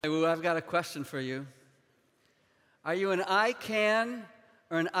I've got a question for you. Are you an I can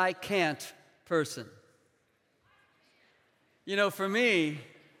or an I can't person? You know, for me,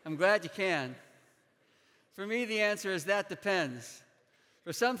 I'm glad you can. For me, the answer is that depends.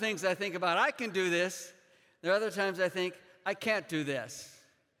 For some things I think about, I can do this. There are other times I think, I can't do this.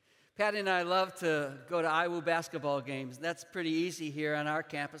 Patty and I love to go to IWU basketball games. That's pretty easy here on our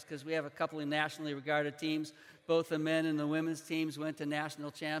campus because we have a couple of nationally regarded teams. Both the men and the women's teams went to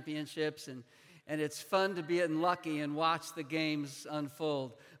national championships, and it's fun to be in Lucky and watch the games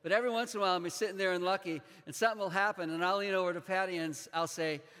unfold. But every once in a while, I'm sitting there in Lucky, and something will happen, and I'll lean over to Patty and I'll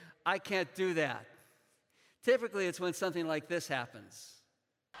say, I can't do that. Typically, it's when something like this happens.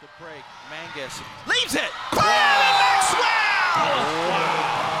 The break, Mangus leaves it. Clearly Maxwell!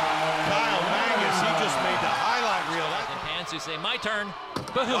 Wow. Kyle Mangus, he just made the highlight reel. The hands who say, my turn.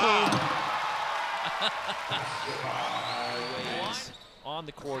 Boom. Wow. Always on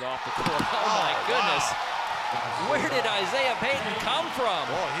the court, off the court. Oh my goodness. Wow. Where did Isaiah Payton come from?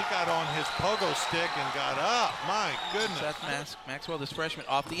 Boy, he got on his pogo stick and got up. My goodness. Seth Maxwell, this freshman,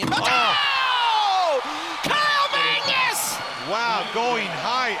 off the inbound. Oh! Kyle Mangus! Wow, going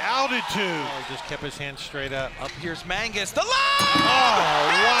high altitude. Oh, he just kept his hands straight up. Up here's Mangus, the line! Oh,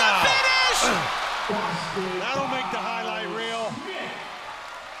 and wow. the finish! That'll make the highlight reel.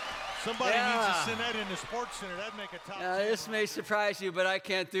 Somebody Yeah. needs to send that in the Sports Center. That'd make a top 10. This may surprise you, but I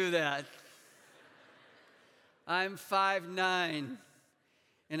can't do that. I'm 5'9",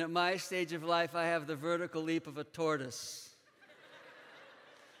 and at my stage of life, I have the vertical leap of a tortoise.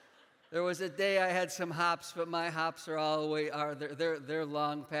 There was a day I had some hops, but my hops are all the way, they're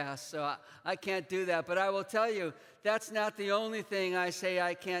long past, so I can't do that. But I will tell you, that's not the only thing I say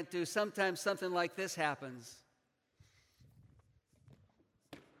I can't do. Sometimes something like this happens.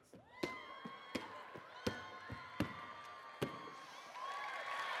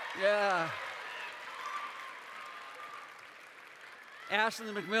 Yeah. Ashley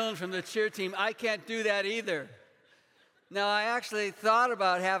McMillan from the cheer team, I can't do that either. Now, I actually thought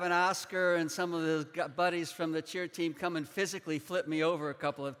about having Oscar and some of his buddies from the cheer team come and physically flip me over a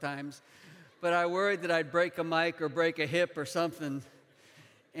couple of times, but I worried that I'd break a mic or break a hip or something,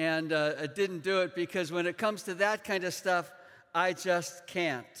 and I didn't do it because when it comes to that kind of stuff, I just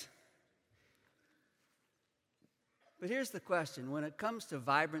can't. But here's the question. When it comes to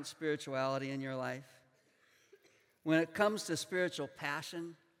vibrant spirituality in your life, when it comes to spiritual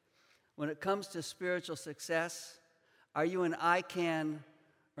passion, when it comes to spiritual success, are you an I can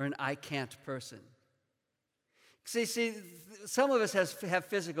or an I can't person? See, some of us have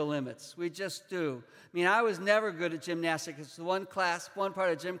physical limits. We just do. I mean, I was never good at gymnastics. It's the one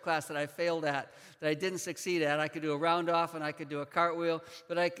part of gym class that I failed at, that I didn't succeed at. I could do a round off and I could do a cartwheel,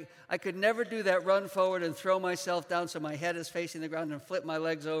 but I could never do that run forward and throw myself down so my head is facing the ground and flip my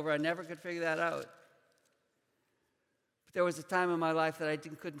legs over. I never could figure that out. But there was a time in my life that I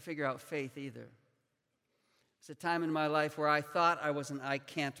couldn't figure out faith either. It's a time in my life where I thought I was an I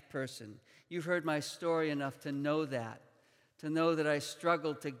can't person. You've heard my story enough to know that I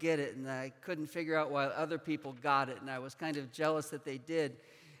struggled to get it, and I couldn't figure out why other people got it, and I was kind of jealous that they did.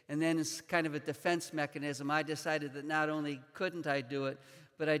 And then as kind of a defense mechanism, I decided that not only couldn't I do it,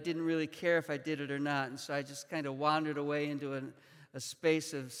 but I didn't really care if I did it or not. And so I just kind of wandered away into a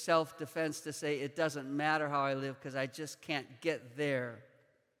space of self-defense to say it doesn't matter how I live because I just can't get there.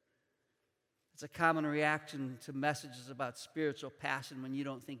 It's a common reaction to messages about spiritual passion when you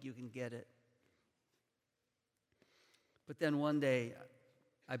don't think you can get it. But then one day,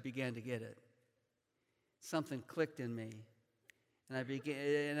 I began to get it. Something clicked in me.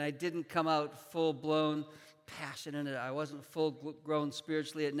 And I didn't come out full-blown passionate. I wasn't full-grown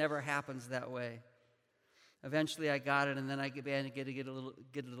spiritually. It never happens that way. Eventually, I got it, and then I began to get it a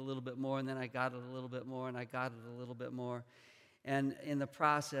little bit more, and then I got it a little bit more, and I got it a little bit more. And in the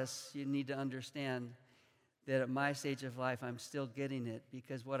process, you need to understand that at my stage of life, I'm still getting it,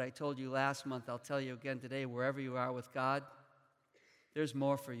 because what I told you last month, I'll tell you again today, wherever you are with God, there's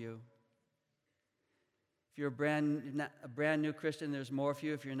more for you. If you're a brand new Christian, there's more for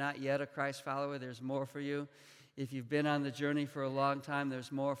you. If you're not yet a Christ follower, there's more for you. If you've been on the journey for a long time,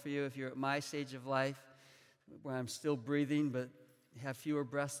 there's more for you. If you're at my stage of life, where I'm still breathing but have fewer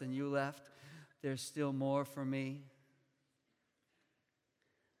breaths than you left, there's still more for me.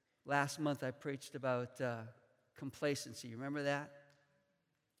 Last month I preached about complacency. You remember that?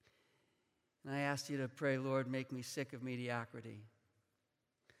 And I asked you to pray, Lord, make me sick of mediocrity.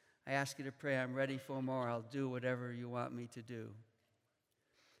 I ask you to pray, I'm ready for more. I'll do whatever you want me to do.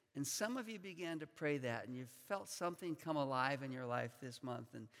 And some of you began to pray that, and you felt something come alive in your life this month.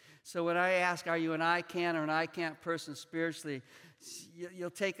 And so when I ask, are you an I can or an I can't person spiritually, you'll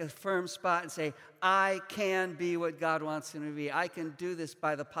take a firm spot and say, I can be what God wants me to be. I can do this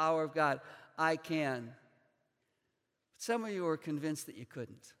by the power of God. I can. But some of you are convinced that you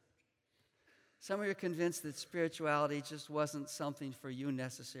couldn't. Some of you are convinced that spirituality just wasn't something for you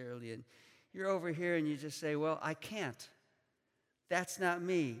necessarily. And you're over here and you just say, well, I can't. That's not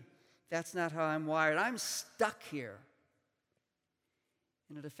me. That's not how I'm wired. I'm stuck here.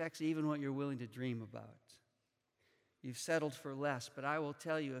 And it affects even what you're willing to dream about. You've settled for less, but I will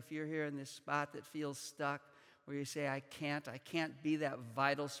tell you, if you're here in this spot that feels stuck, where you say, I can't be that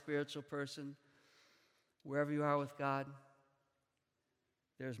vital spiritual person, wherever you are with God,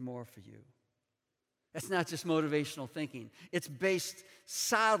 there's more for you. That's not just motivational thinking. It's based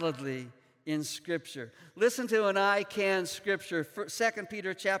solidly in Scripture. Listen to an I can Scripture. 2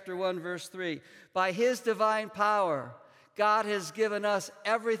 Peter chapter 1, verse 3. By His divine power, God has given us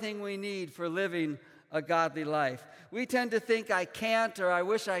everything we need for living a godly life. We tend to think I can't, or I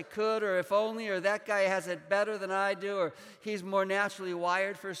wish I could, or if only, or that guy has it better than I do, or he's more naturally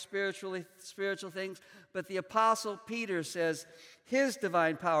wired for spiritual things. But the Apostle Peter says His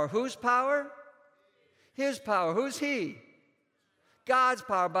divine power. Whose power? His power. Who's He? God's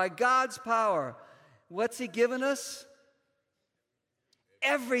power. By God's power. What's He given us?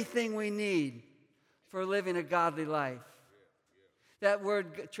 Everything we need for living a godly life. That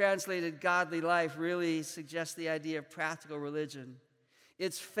word translated godly life really suggests the idea of practical religion.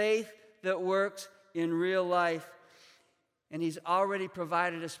 It's faith that works in real life. And He's already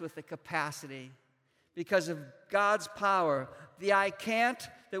provided us with the capacity. Because of God's power, the I can't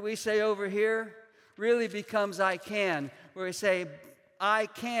that we say over here really becomes I can, where we say, I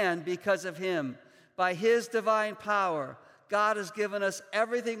can because of Him. By His divine power, God has given us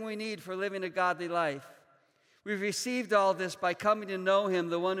everything we need for living a godly life. We've received all this by coming to know Him,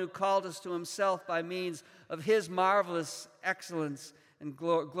 the one who called us to Himself by means of His marvelous excellence and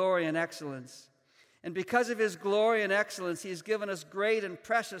glory and excellence. And because of His glory and excellence, He's given us great and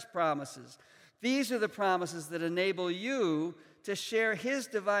precious promises. These are the promises that enable you to share His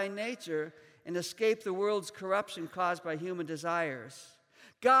divine nature and escape the world's corruption caused by human desires.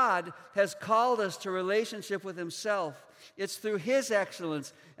 God has called us to relationship with Himself. It's through His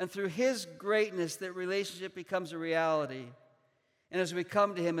excellence and through His greatness that relationship becomes a reality. And as we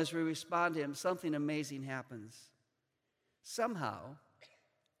come to Him, as we respond to Him, something amazing happens. Somehow,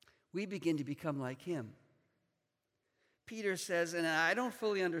 we begin to become like Him. Peter says, and I don't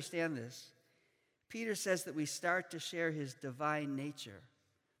fully understand this, Peter says that we start to share His divine nature,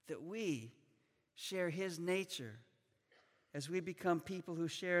 that we share His nature. As we become people who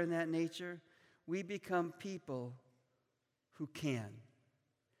share in that nature, we become people who can.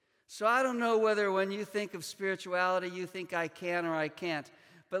 So I don't know whether when you think of spirituality, you think I can or I can't.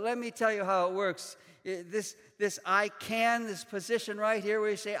 But let me tell you how it works. This I can, this position right here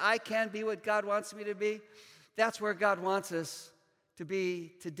where you say, I can be what God wants me to be, that's where God wants us to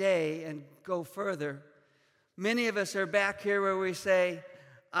be today and go further. Many of us are back here where we say,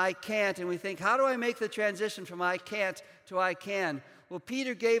 I can't, and we think, how do I make the transition from I can't to I can? Well,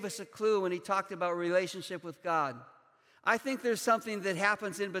 Peter gave us a clue when he talked about relationship with God. I think there's something that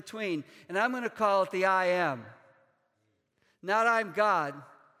happens in between, and I'm going to call it the I am. Not I'm God,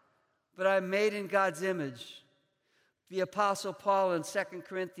 but I'm made in God's image. The Apostle Paul in 2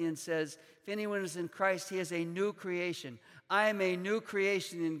 Corinthians says, if anyone is in Christ, he is a new creation. I am a new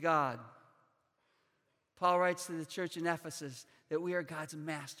creation in God. Paul writes to the church in Ephesus that we are God's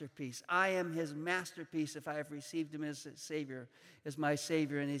masterpiece. I am His masterpiece if I have received Him as Savior, as my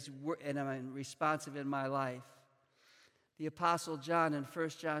Savior, and I'm responsive in my life. The Apostle John in 1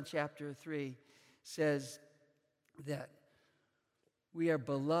 John chapter 3 says that we are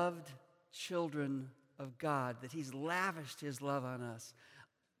beloved children of God, that He's lavished His love on us.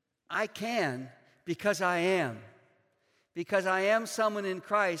 I can because I am. Because I am someone in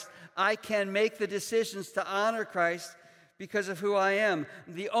Christ, I can make the decisions to honor Christ because of who I am.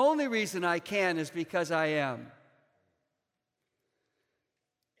 The only reason I can is because I am.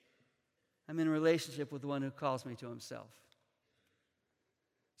 I'm in a relationship with the one who calls me to Himself.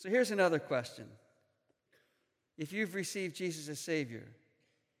 So here's another question. If you've received Jesus as Savior,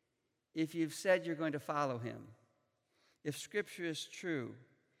 if you've said you're going to follow Him, if Scripture is true,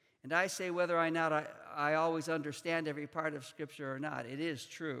 and I say whether or not I always understand every part of Scripture or not, it is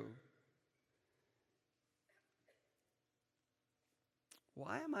true.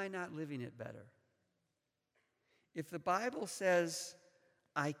 Why am I not living it better? If the Bible says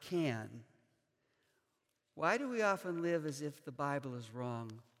I can, why do we often live as if the Bible is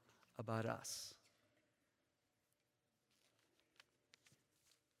wrong about us.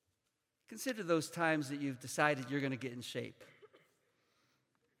 Consider those times that you've decided you're going to get in shape.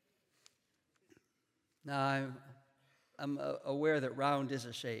 Now, I'm aware that round is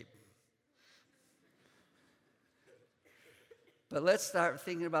a shape. But let's start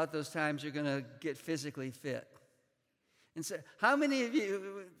thinking about those times you're going to get physically fit. And so, how many of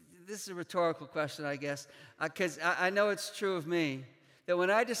you, this is a rhetorical question, I guess, because I know it's true of me, that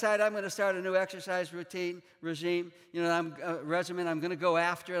when I decide I'm going to start a new exercise regime, regimen, I'm going to go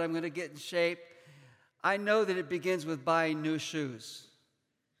after it, I'm going to get in shape, I know that it begins with buying new shoes.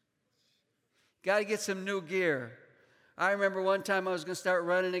 Got to get some new gear. I remember one time I was going to start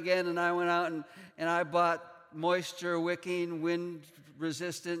running again, and I went out and I bought moisture-wicking,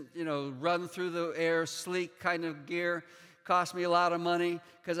 wind-resistant, run through the air, sleek kind of gear. Cost me a lot of money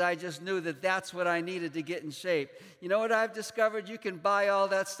because I just knew that that's what I needed to get in shape. You know what I've discovered? You can buy all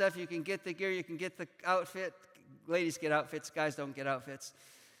that stuff. You can get the gear. You can get the outfit. Ladies get outfits. Guys don't get outfits.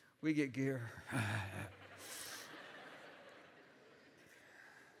 We get gear.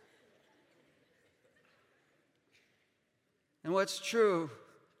 And what's true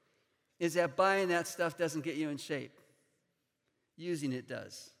is that buying that stuff doesn't get you in shape. Using it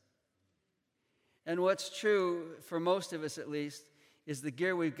does. And what's true, for most of us at least, is the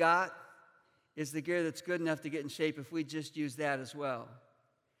gear we've got is the gear that's good enough to get in shape if we just use that as well.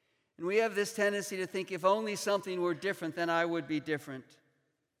 And we have this tendency to think, if only something were different, then I would be different.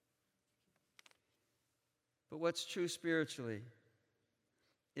 But what's true spiritually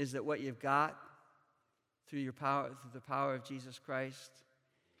is that what you've got through the power of Jesus Christ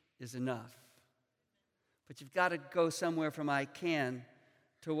is enough. But you've got to go somewhere from I can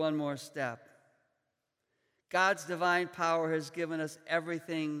to one more step. God's divine power has given us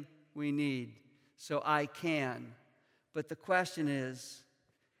everything we need, so I can. But the question is,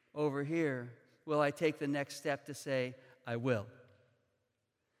 over here, will I take the next step to say, I will?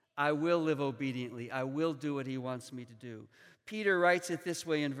 I will live obediently. I will do what he wants me to do. Peter writes it this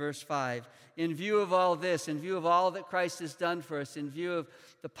way in verse 5. In view of all this, in view of all that Christ has done for us, in view of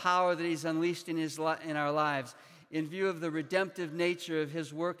the power that he's unleashed in our lives, in view of the redemptive nature of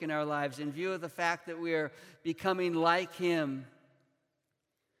his work in our lives, in view of the fact that we are becoming like him,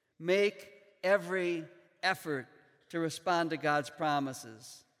 make every effort to respond to God's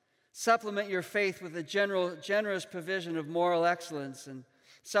promises. Supplement your faith with a generous provision of moral excellence, and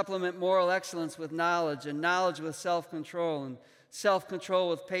supplement moral excellence with knowledge, and knowledge with self-control, and self-control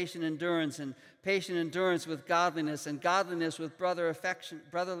with patient endurance, and patient endurance with godliness, and godliness with brotherly affection,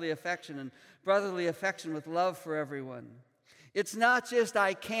 and brotherly affection with love for everyone. It's not just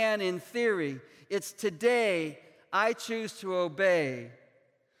I can in theory. It's today I choose to obey.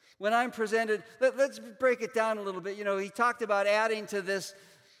 When I'm presented, let's break it down a little bit. He talked about adding to this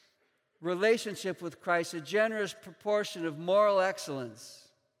relationship with Christ a generous proportion of moral excellence.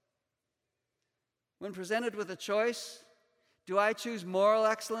 When presented with a choice, do I choose moral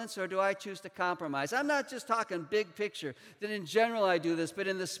excellence or do I choose to compromise? I'm not just talking big picture, that in general I do this, but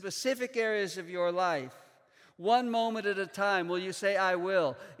in the specific areas of your life. One moment at a time, will you say, I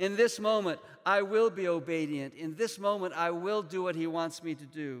will? In this moment, I will be obedient. In this moment, I will do what he wants me to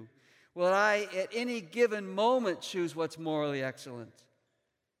do. Will I, at any given moment, choose what's morally excellent?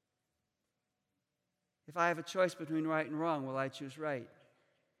 If I have a choice between right and wrong, will I choose right?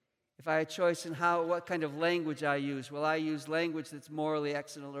 If I have a choice in what kind of language I use, will I use language that's morally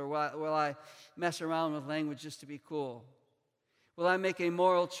excellent, or will I mess around with language just to be cool? Will I make a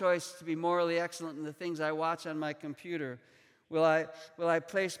moral choice to be morally excellent in the things I watch on my computer? Will I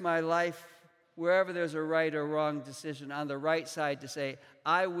place my life wherever there's a right or wrong decision on the right side to say,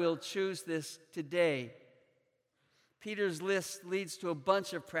 I will choose this today? Peter's list leads to a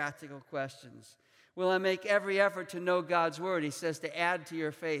bunch of practical questions. Will I make every effort to know God's word? He says to add to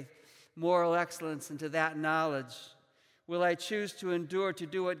your faith moral excellence, and to that knowledge. Will I choose to endure to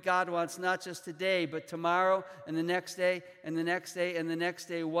do what God wants, not just today, but tomorrow and the next day and the next day and the next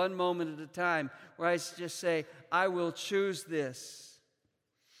day, one moment at a time, where I just say, I will choose this?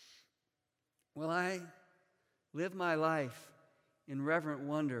 Will I live my life in reverent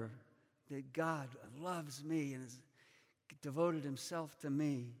wonder that God loves me and has devoted himself to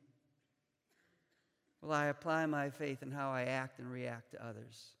me? Will I apply my faith in how I act and react to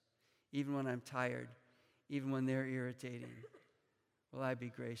others, even when I'm tired, even when they're irritating? Will I be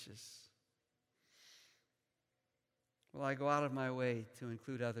gracious? Will I go out of my way to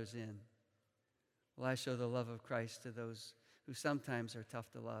include others in? Will I show the love of Christ to those who sometimes are tough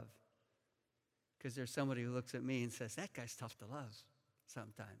to love? Because there's somebody who looks at me and says, that guy's tough to love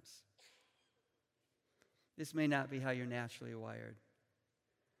sometimes. This may not be how you're naturally wired,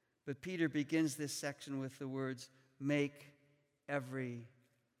 But Peter begins this section with the words, make every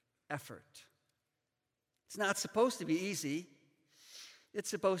effort. It's not supposed to be easy. It's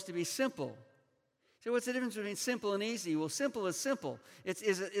supposed to be simple. So what's the difference between simple and easy? Well, simple is simple.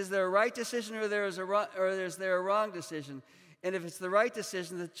 Is there a right decision or is there a wrong decision? And if it's the right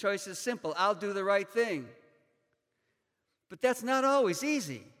decision, the choice is simple. I'll do the right thing. But that's not always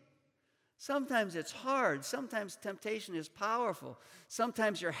easy. Sometimes it's hard. Sometimes temptation is powerful.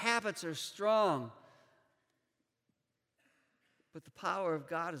 Sometimes your habits are strong. But the power of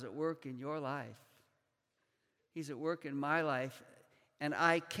God is at work in your life. He's at work in my life. And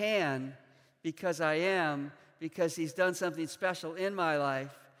I can because I am, because He's done something special in my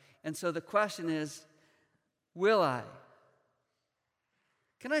life. And so the question is, will I?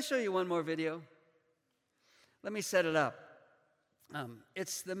 Can I show you one more video? Let me set it up.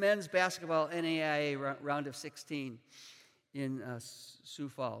 It's the men's basketball NAIA round of 16 in Sioux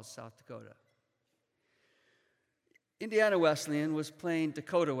Falls, South Dakota. Indiana Wesleyan was playing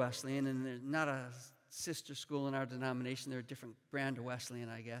Dakota Wesleyan, and they're not a sister school in our denomination. They're a different brand of Wesleyan,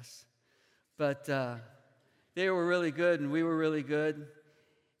 I guess. But they were really good, and we were really good.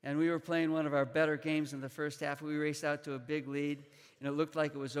 And we were playing one of our better games in the first half. We raced out to a big lead, and it looked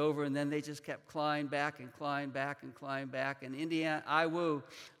like it was over, and then they just kept clawing back and clawing back and clawing back. And Indiana, IWU,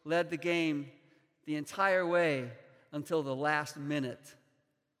 led the game the entire way until the last minute.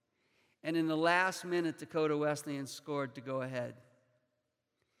 And in the last minute, Dakota Wesleyan scored to go ahead.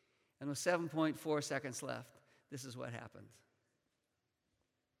 And with 7.4 seconds left, this is what happened.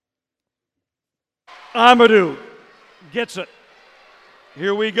 Amadou gets it.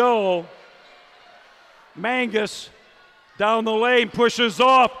 Here we go. Mangus down the lane, pushes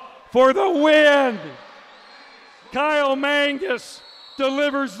off for the win. Kyle Mangus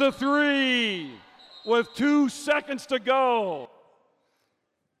delivers the three with 2 seconds to go.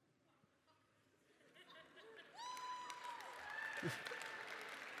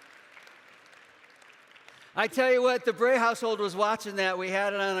 I tell you what, the Bray household was watching that. We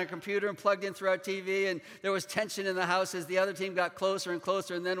had it on our computer and plugged in through our TV, and there was tension in the house as the other team got closer and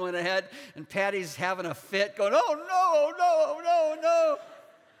closer and then went ahead, and Patty's having a fit, going, oh, no, oh, no, oh, no, no.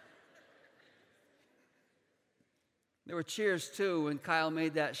 There were cheers, too, when Kyle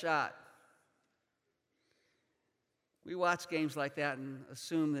made that shot. We watch games like that and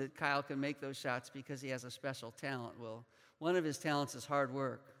assume that Kyle can make those shots because he has a special talent. Well, one of his talents is hard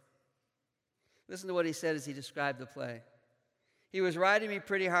work. Listen to what he said as he described the play. He was riding me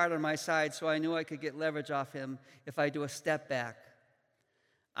pretty hard on my side, so I knew I could get leverage off him if I do a step back.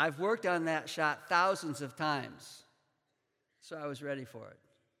 I've worked on that shot thousands of times, so I was ready for it.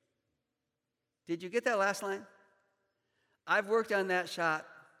 Did you get that last line? I've worked on that shot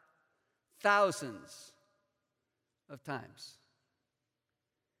thousands of times.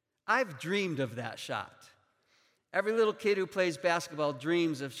 I've dreamed of that shot. Every little kid who plays basketball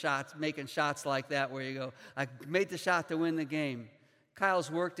dreams of shots, making shots like that where you go, I made the shot to win the game. Kyle's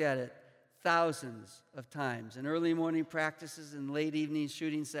worked at it thousands of times. In early morning practices and late evening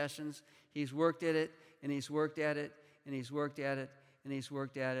shooting sessions, he's worked at it, and he's worked at it, and he's worked at it, and he's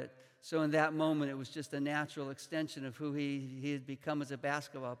worked at it. So in that moment, it was just a natural extension of who he had become as a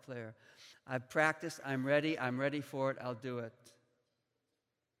basketball player. I've practiced, I'm ready for it, I'll do it.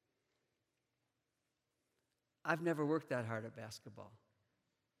 I've never worked that hard at basketball.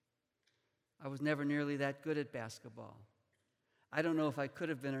 I was never nearly that good at basketball. I don't know if I could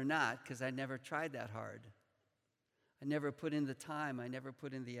have been or not because I never tried that hard. I never put in the time. I never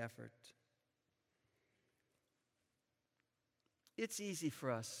put in the effort. It's easy for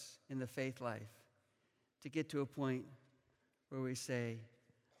us in the faith life to get to a point where we say,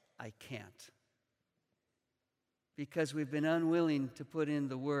 I can't. Because we've been unwilling to put in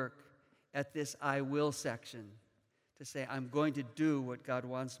the work at this I will section to say, I'm going to do what God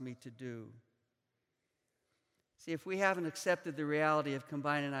wants me to do. See, if we haven't accepted the reality of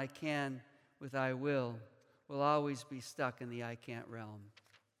combining I can with I will, we'll always be stuck in the I can't realm.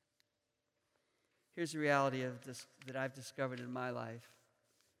 Here's the reality of this that I've discovered in my life.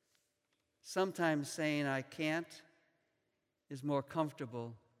 Sometimes saying I can't is more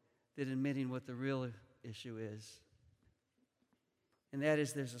comfortable than admitting what the real issue is. And that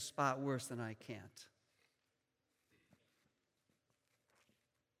is there's a spot worse than I can't.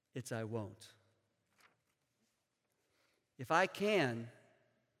 It's I won't. If I can,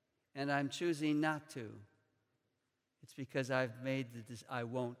 and I'm choosing not to, it's because I've made the I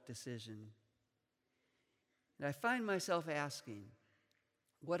won't decision. And I find myself asking,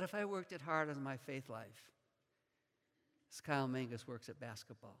 what if I worked it hard on my faith life? As Kyle Mangus works at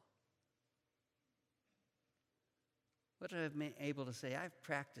basketball. What have I been able to say? I've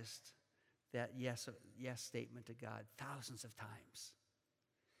practiced that yes statement to God thousands of times.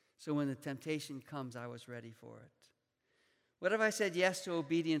 So when the temptation comes, I was ready for it. What if I said yes to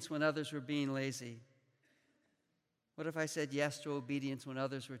obedience when others were being lazy? What if I said yes to obedience when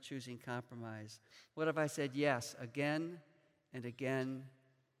others were choosing compromise? What if I said yes again and again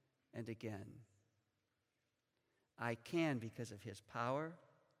and again? I can because of his power.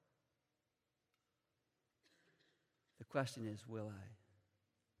 The question is, will I?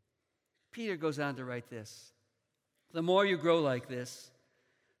 Peter goes on to write this. The more you grow like this,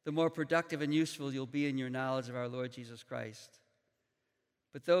 the more productive and useful you'll be in your knowledge of our Lord Jesus Christ.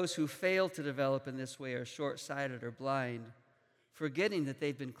 But those who fail to develop in this way are short-sighted or blind, forgetting that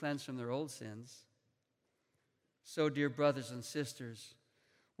they've been cleansed from their old sins. So, dear brothers and sisters,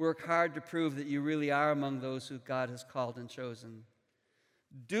 work hard to prove that you really are among those who God has called and chosen.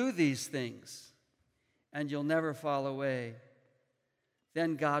 Do these things, and you'll never fall away.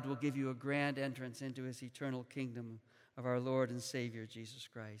 Then God will give you a grand entrance into his eternal kingdom of our Lord and Savior, Jesus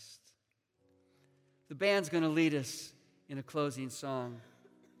Christ. The band's going to lead us in a closing song.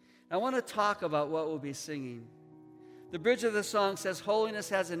 I want to talk about what we'll be singing. The bridge of the song says, holiness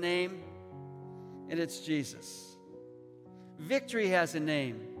has a name, and it's Jesus. Victory has a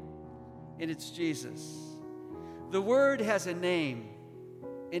name, and it's Jesus. The Word has a name,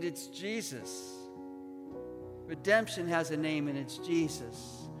 and it's Jesus. Redemption has a name, and it's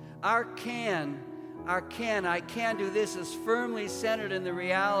Jesus. I can do this is firmly centered in the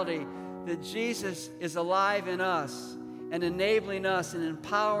reality that Jesus is alive in us and enabling us and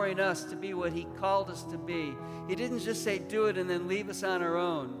empowering us to be what he called us to be. He didn't just say do it and then leave us on our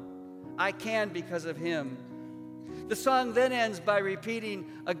own. I can because of him. The song then ends by repeating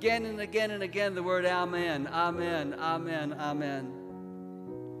again and again and again the word amen, amen, amen, amen.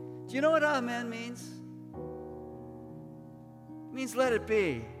 Do you know what amen means? It means let it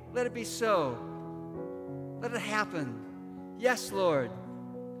be. Let it be so. Let it happen. Yes, Lord.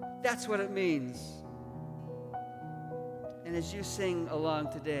 That's what it means. And as you sing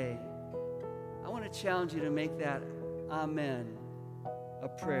along today, I want to challenge you to make that amen a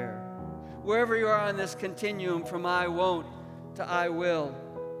prayer. Wherever you are on this continuum from I won't to I will,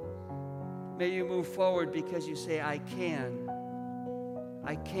 may you move forward because you say, I can,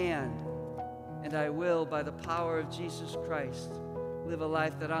 and I will, by the power of Jesus Christ, live a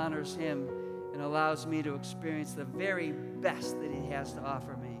life that honors him and allows me to experience the very best that he has to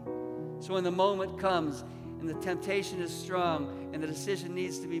offer me. So when the moment comes and the temptation is strong and the decision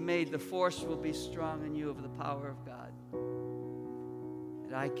needs to be made, the force will be strong in you of the power of God.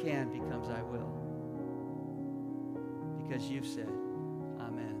 And I can becomes I will. Because you've said,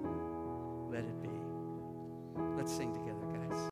 amen. Let it be. Let's sing together.